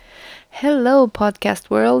Hello,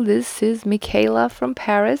 podcast world. This is Michaela from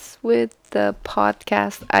Paris with the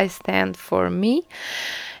podcast I Stand for Me.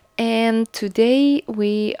 And today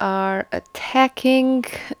we are attacking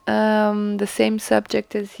the same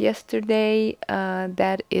subject as yesterday,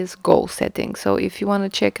 that is goal setting. So, if you want to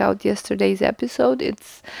check out yesterday's episode,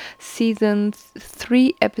 it's season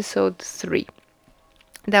 3, episode 3.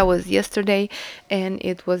 That was yesterday, and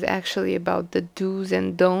it was actually about the do's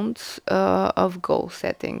and don'ts of goal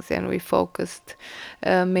settings. And we focused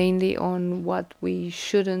mainly on what we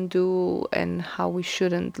shouldn't do and how we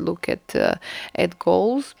shouldn't look at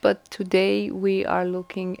goals. But today we are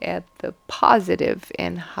looking at the positive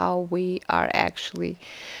and how we are actually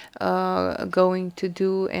going to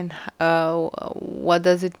do, and what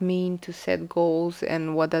does it mean to set goals,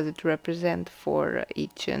 and what does it represent for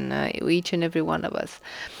each and every one of us.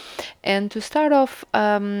 And to start off,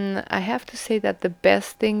 I have to say that the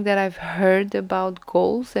best thing that I've heard about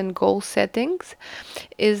goals and goal settings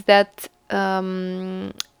is that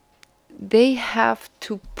they have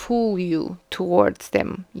to pull you towards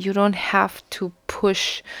them. You don't have to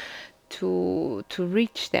push to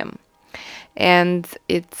reach them. And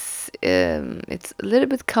it's a little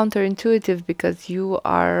bit counterintuitive because you're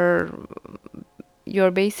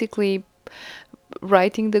basically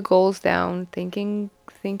writing the goals down, thinking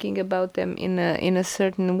about them in a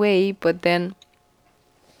certain way, but then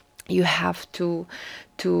you have to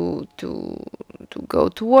go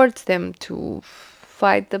towards them, to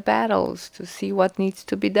fight the battles, to see what needs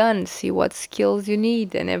to be done, see what skills you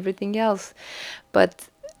need and everything else. But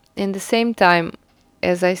in the same time,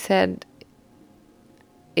 as I said,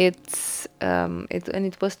 and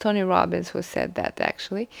it was Tony Robbins who said that,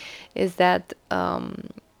 actually, is that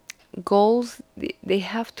goals, they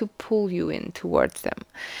have to pull you in towards them.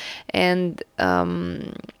 And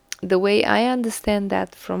the way I understand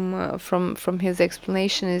that from his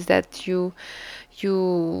explanation is that you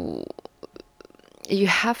you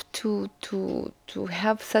have to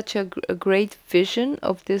have such a great vision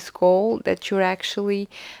of this goal that you're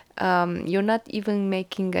not even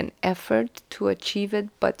making an effort to achieve it,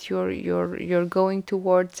 but you're going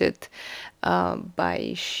towards it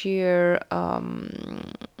by sheer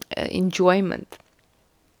enjoyment,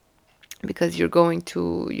 because you're going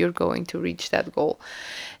to reach that goal.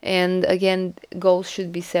 And again, goals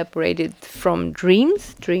should be separated from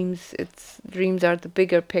dreams. Dreams are the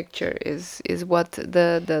bigger picture, is what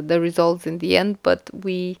the results in the end. But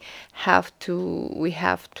we have to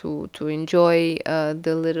enjoy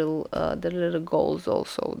the little goals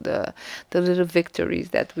also, the little victories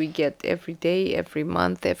that we get every day, every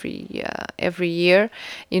month, every year,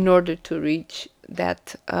 in order to reach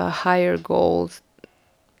that higher goals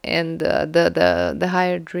and the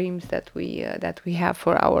higher dreams that we have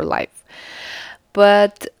for our life.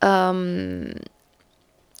 But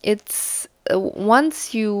it's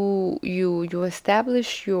once you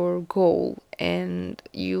establish your goal and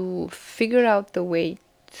you figure out the way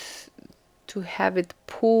to have it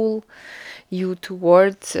pull you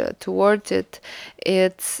towards it,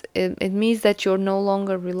 it means that you're no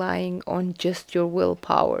longer relying on just your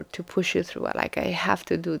willpower to push you through it. Like, I have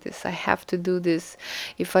to do this, I have to do this.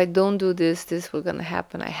 If I don't do this, this will gonna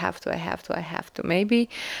happen. I have to. Maybe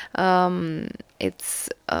it's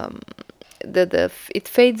it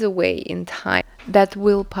fades away in time. That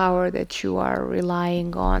willpower that you are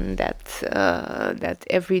relying on, that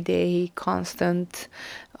everyday constant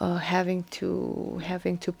having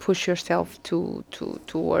to push yourself to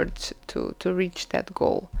reach that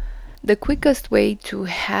goal. The quickest way to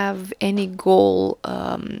have any goal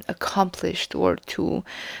accomplished, or to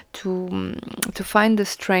find the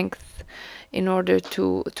strength in order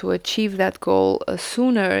to achieve that goal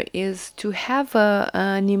sooner, is to have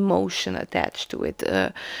an emotion attached to it,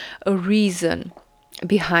 a reason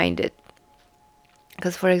behind it.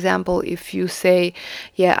 Because, for example, if you say,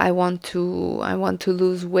 yeah, I want to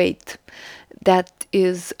lose weight, that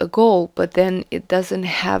is a goal, but then it doesn't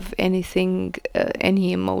have any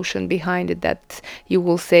emotion behind it, that you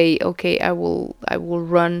will say, okay, I will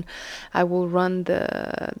run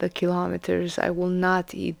the kilometers, I will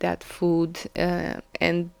not eat that food.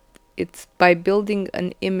 And it's by building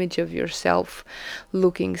an image of yourself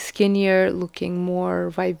looking skinnier, looking more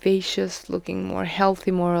vivacious, looking more healthy,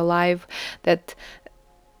 more alive, that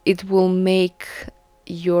it will make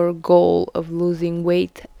your goal of losing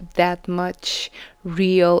weight that much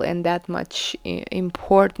real and that much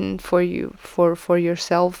important for you, for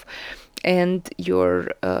yourself. And your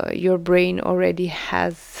brain already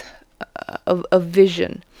has a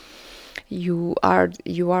vision. You are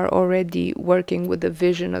already working with a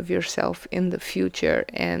vision of yourself in the future,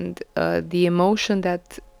 and the emotion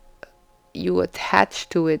that you attach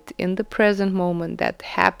to it in the present moment, that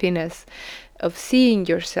happiness of seeing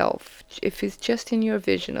yourself, if it's just in your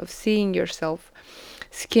vision of seeing yourself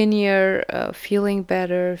skinnier, feeling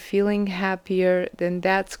better, feeling happier, then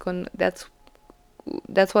that's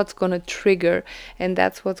what's gonna trigger, and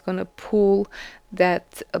that's what's gonna pull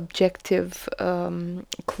that objective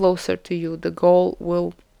closer to you. The goal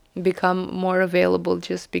will become more available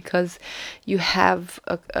just because you have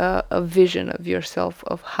a vision of yourself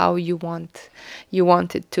of how you want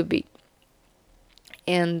it to be.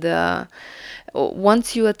 And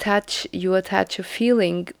once you attach a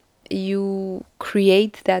feeling, you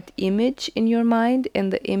create that image in your mind,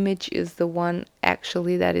 and the image is the one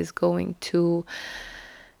actually that is going to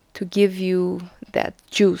give you that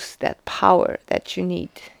juice, that power that you need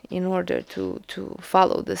in order to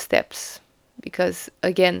follow the steps. Because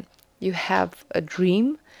again, you have a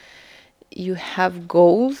dream, you have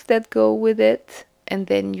goals that go with it, and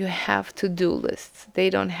then you have to-do lists. They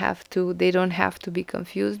don't have to be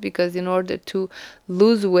confused, because in order to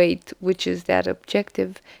lose weight, which is that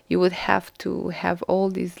objective, you would have to have all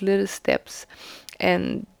these little steps.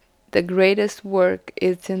 And the greatest work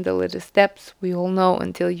is in the little steps. We all know,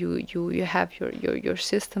 until you have your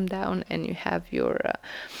system down, and you have your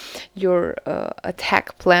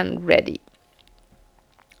attack plan ready.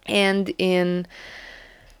 And in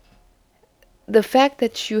the fact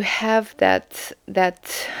that you have that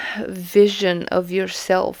vision of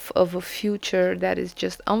yourself, of a future that is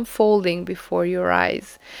just unfolding before your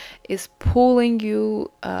eyes, is pulling you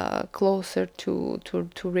closer to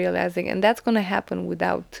realizing. And that's gonna happen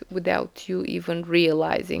without you even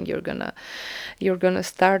realizing. You're gonna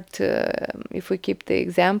start, if we keep the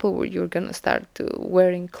example, where you're gonna start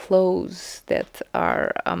wearing clothes that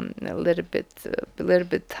are a little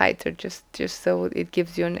bit tighter, just so it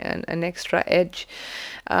gives you an extra edge.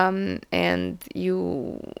 And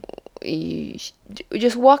you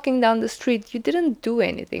just walking down the street, you didn't do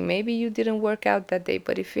anything, maybe you didn't work out that day,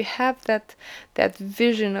 but if you have that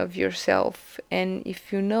vision of yourself, and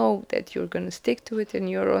if you know that you're going to stick to it and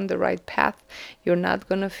you're on the right path, you're not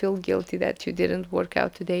going to feel guilty that you didn't work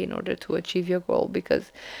out today in order to achieve your goal.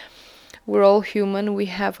 Because we're all human, we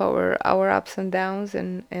have our ups and downs,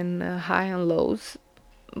 and high and lows.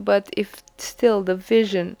 But if still the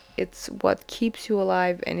vision, it's what keeps you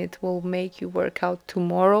alive, and it will make you work out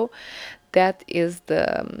tomorrow, that is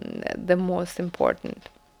the most important.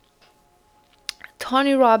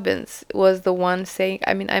 Tony Robbins was the one saying,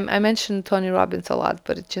 I mean, I mentioned Tony Robbins a lot,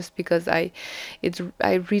 but it's just because I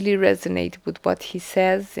really resonate with what he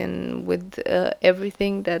says, and with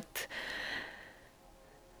everything that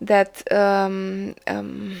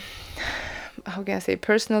how can I say,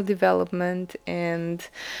 personal development, and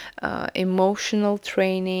emotional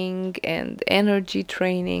training, and energy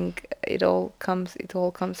training. It all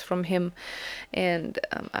comes from him. And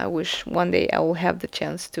I wish one day I will have the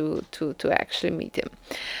chance to actually meet him.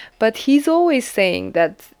 But he's always saying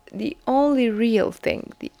that the only real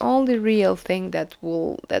thing that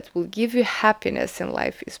will give you happiness in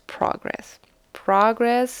life is progress,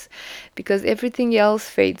 because everything else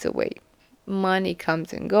fades away. Money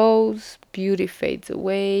comes and goes, beauty fades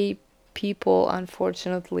away, people,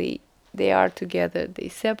 unfortunately, they are together, they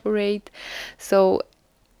separate. So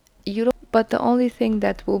you don't, but the only thing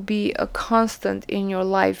that will be a constant in your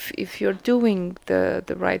life, if you're doing the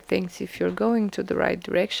right things, if you're going to the right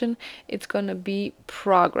direction, it's gonna be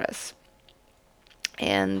progress.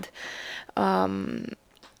 And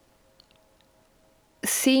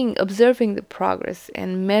observing the progress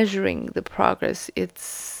and measuring the progress,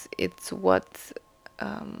 it's what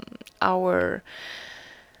our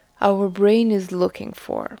brain is looking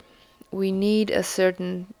for. We need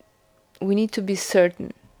to be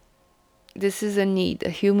certain. This is a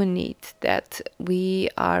human need, that we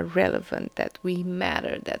are relevant, that we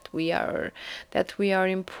matter, that we are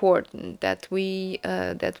important, that we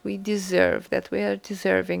deserve, that we are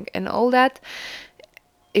deserving, and all that.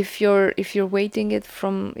 If you're waiting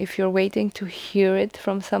to hear it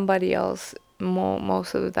from somebody else,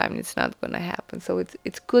 most of the time it's not going to happen. So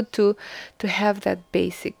it's good to have that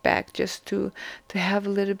basic back, just to have a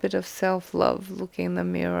little bit of self-love, look in the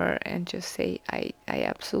mirror and just say, I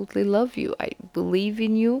absolutely love you, I believe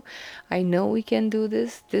in you, I know we can do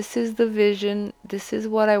this, this is the vision, this is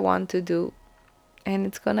what I want to do, and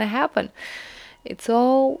it's going to happen. It's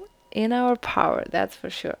all in our power, that's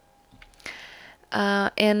for sure.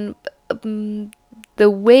 And the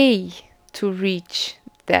way to reach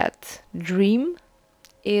that dream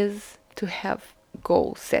is to have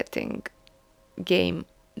goal setting game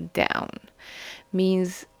down.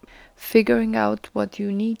 Means figuring out what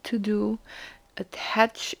you need to do,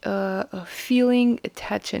 attach a feeling,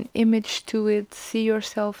 attach an image to it, see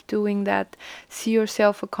yourself doing that, see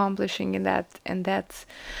yourself accomplishing in that, and that's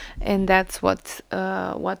what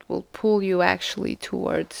will pull you actually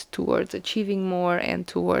towards achieving more and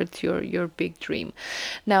towards your big dream.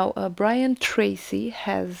 Now, Brian Tracy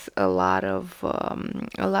has a lot of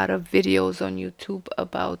videos on YouTube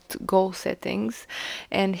about goal settings,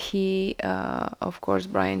 and of course,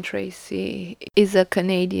 Brian Tracy is a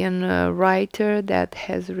Canadian writer that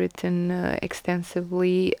has written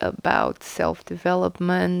extensively about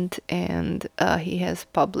self-development, and he has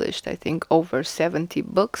published, I think, over 70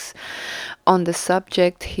 books on the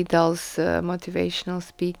subject. He does motivational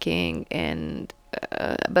speaking and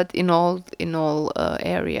but in all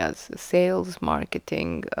areas, sales,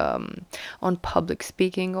 marketing, on public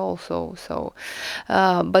speaking also. So,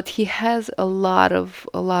 but he has a lot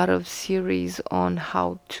of series on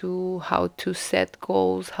how to set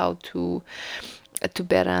goals, how to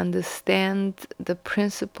better understand the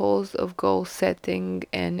principles of goal setting.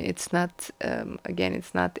 And it's not, again,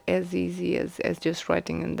 it's not as easy as just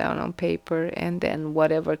writing them down on paper and then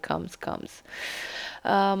whatever comes.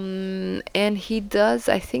 And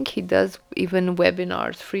I think he does even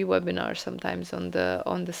webinars, free webinars sometimes on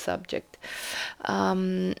the subject.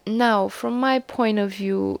 Now, from my point of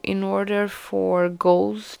view, in order for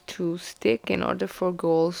goals to stick, in order for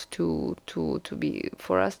goals to be,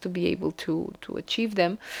 for us to be able to achieve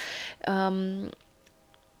them, um,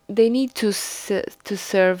 they need to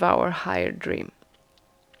serve our higher dream.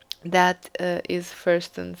 That is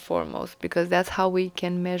first and foremost, because that's how we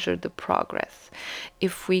can measure the progress.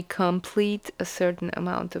 If we complete a certain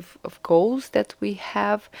amount of goals that we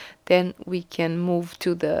have, then we can move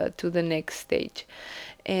to the next stage.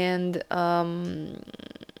 And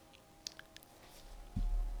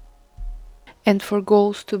for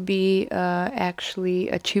goals to be actually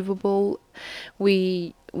achievable,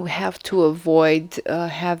 we have to avoid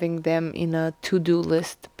having them in a to-do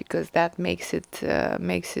list, because that makes it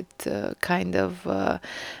kind of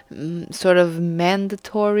sort of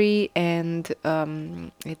mandatory, and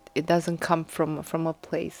it doesn't come from a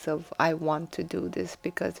place of I want to do this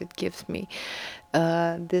because it gives me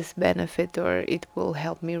this benefit, or it will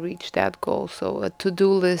help me reach that goal. So a to-do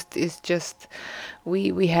list is just,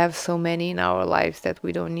 we have so many in our lives that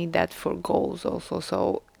we don't need that for goals also.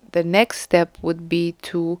 So the next step would be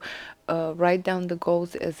to write down the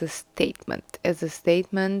goals as a statement,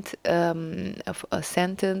 of a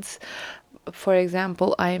sentence. For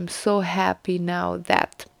example, I am so happy now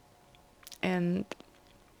that, and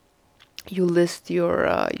you list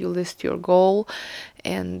your goal,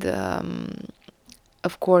 and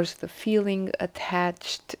of course the feeling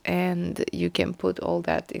attached, and you can put all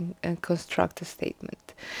that in and construct a statement.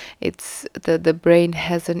 It's the brain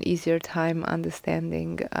has an easier time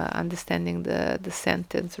understanding the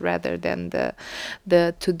sentence rather than the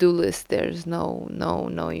to-do list. There's no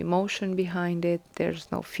emotion behind it,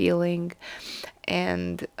 there's no feeling,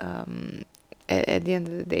 and at the end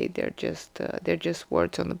of the day, they're just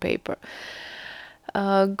words on the paper.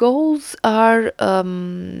 Goals are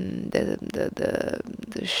the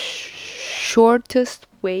shortest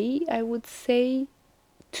way, I would say,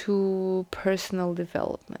 to personal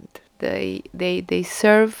development. They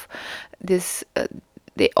serve this.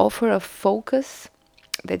 They offer a focus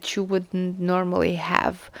that you wouldn't normally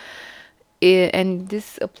have. And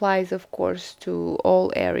this applies, of course, to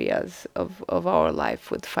all areas of our life,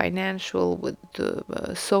 with financial, with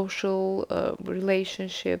social,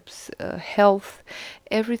 relationships, health.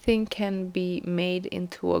 Everything can be made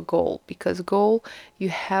into a goal, because goal, we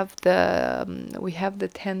have the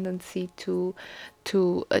tendency to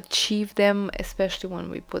achieve them, especially when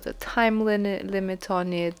we put a time limit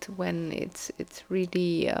on it, when it's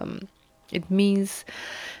really it means,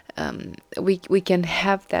 we can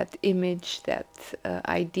have that image, that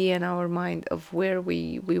idea in our mind of where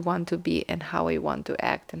we want to be, and how we want to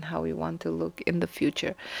act, and how we want to look in the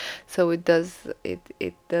future. So it does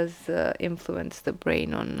influence the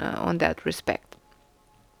brain on that respect.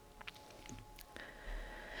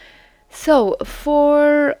 So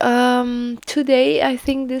for today, I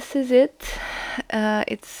think this is it.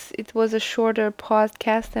 It was a shorter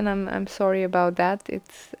podcast, and I'm sorry about that.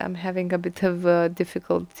 I'm having a bit of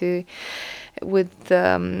difficulty with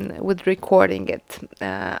recording it.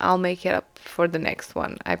 I'll make it up for the next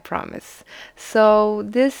one, I promise. So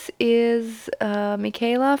this is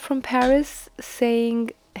Michaela from Paris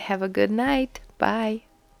saying, have a good night. Bye.